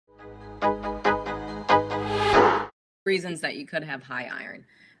reasons that you could have high iron.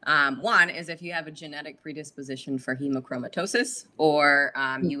 One is if you have a genetic predisposition for hemochromatosis, or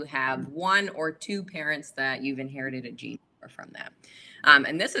you have one or two parents that you've inherited a gene from that.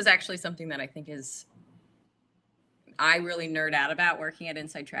 And this is actually something that I think I really nerd out about working at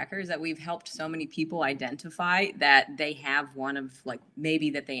InsideTracker, is that we've helped so many people identify that they have one of, like,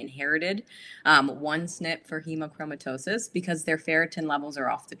 maybe that they inherited one SNP for hemochromatosis because their ferritin levels are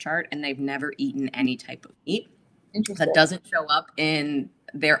off the chart and they've never eaten any type of meat. That doesn't show up in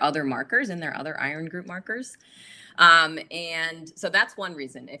their other markers, in their other iron group markers. And so that's one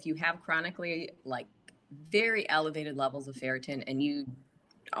reason. If you have chronically, like, very elevated levels of ferritin and you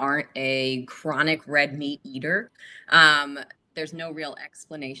aren't a chronic red meat eater, there's no real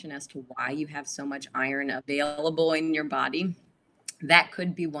explanation as to why you have so much iron available in your body. That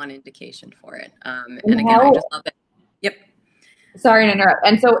could be one indication for it. And again, I just love that. Yep. Sorry to interrupt.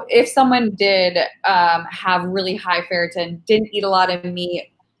 And so if someone did have really high ferritin, didn't eat a lot of meat,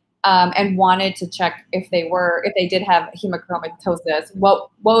 and wanted to check if they did have hemochromatosis,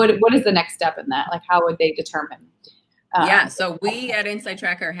 what is the next step in that? Like, how would they determine? Yeah, so we at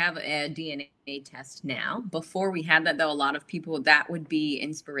InsideTracker have a DNA test now. Before we had that, though, a lot of people, that would be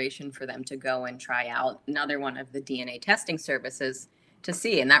inspiration for them to go and try out another one of the DNA testing services to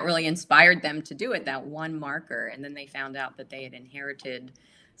see. And that really inspired them to do it, that one marker. And then they found out that they had inherited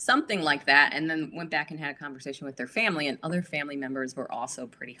something like that, and then went back and had a conversation with their family, and other family members were also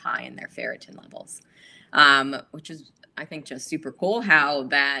pretty high in their ferritin levels, which is, I think, just super cool how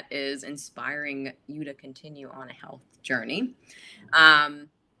that is inspiring you to continue on a health journey.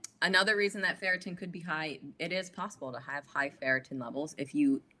 Another reason that ferritin could be high, it is possible to have high ferritin levels if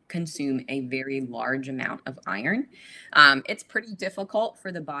you consume a very large amount of iron. It's pretty difficult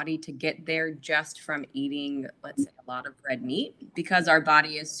for the body to get there just from eating, let's say, a lot of red meat, because our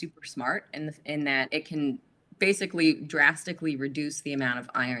body is super smart in that it can basically drastically reduce the amount of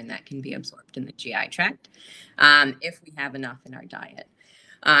iron that can be absorbed in the GI tract if we have enough in our diet.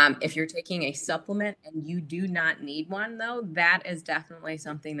 If you're taking a supplement and you do not need one, though, that is definitely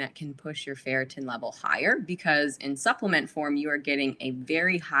something that can push your ferritin level higher, because in supplement form, you are getting a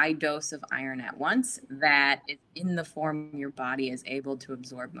very high dose of iron at once that is in the form your body is able to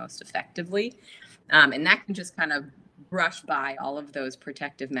absorb most effectively. And that can just kind of brush by all of those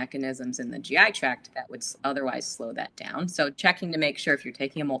protective mechanisms in the GI tract that would otherwise slow that down. So checking to make sure if you're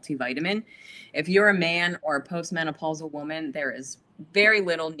taking a multivitamin, if you're a man or a postmenopausal woman, there is very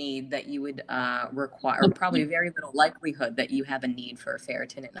little need that you would require, or probably very little likelihood that you have a need for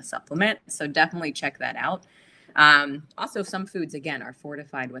ferritin in a supplement. So definitely check that out. Also, some foods, again, are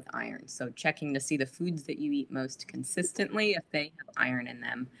fortified with iron. So checking to see the foods that you eat most consistently, if they have iron in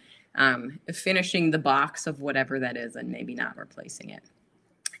them, finishing the box of whatever that is and maybe not replacing it.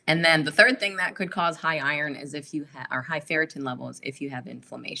 And then the third thing that could cause high iron is if you are high ferritin levels, if you have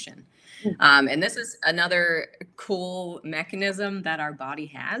inflammation. And this is another cool mechanism that our body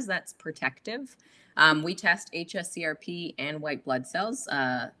has that's protective. We test hsCRP and white blood cells,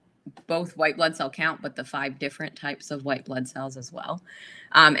 both white blood cell count, but the 5 different types of white blood cells as well.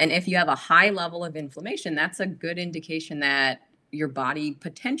 And if you have a high level of inflammation, that's a good indication that your body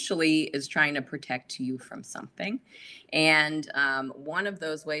potentially is trying to protect you from something. And one of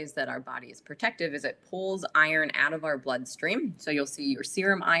those ways that our body is protective is it pulls iron out of our bloodstream. So you'll see your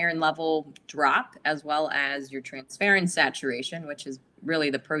serum iron level drop, as well as your transferrin saturation, which is really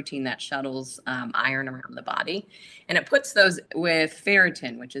the protein that shuttles iron around the body. And it puts those with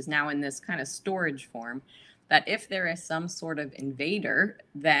ferritin, which is now in this kind of storage form, that if there is some sort of invader,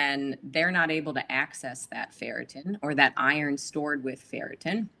 then they're not able to access that ferritin or that iron stored with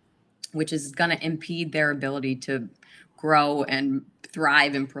ferritin, which is going to impede their ability to grow and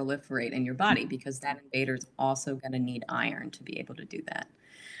thrive and proliferate in your body, because that invader is also going to need iron to be able to do that.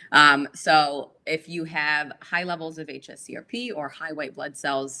 So if you have high levels of hsCRP or high white blood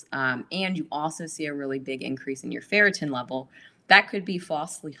cells, and you also see a really big increase in your ferritin level, that could be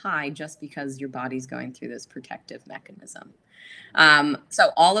falsely high just because your body's going through this protective mechanism.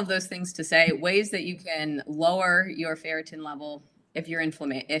 So all of those things to say, ways that you can lower your ferritin level if you're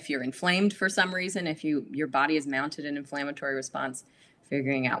inflamed for some reason, if your body has mounted an inflammatory response,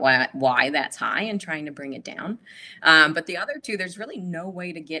 figuring out why that's high and trying to bring it down. But the other two, there's really no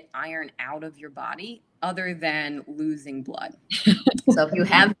way to get iron out of your body other than losing blood. So if you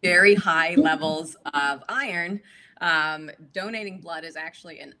have very high levels of iron, donating blood is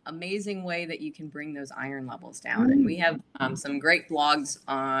actually an amazing way that you can bring those iron levels down. And we have some great blogs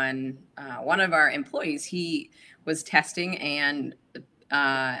on one of our employees. He was testing and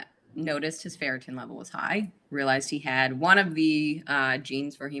noticed his ferritin level was high, realized he had one of the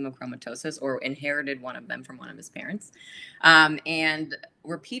genes for hemochromatosis, or inherited one of them from one of his parents, and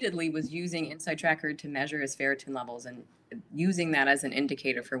repeatedly was using InsideTracker to measure his ferritin levels and using that as an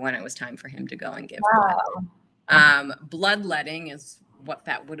indicator for when it was time for him to go and give blood. Bloodletting is what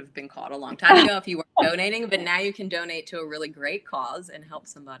that would have been called a long time ago if you were donating, but now you can donate to a really great cause and help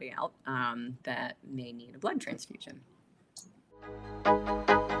somebody out that may need a blood transfusion.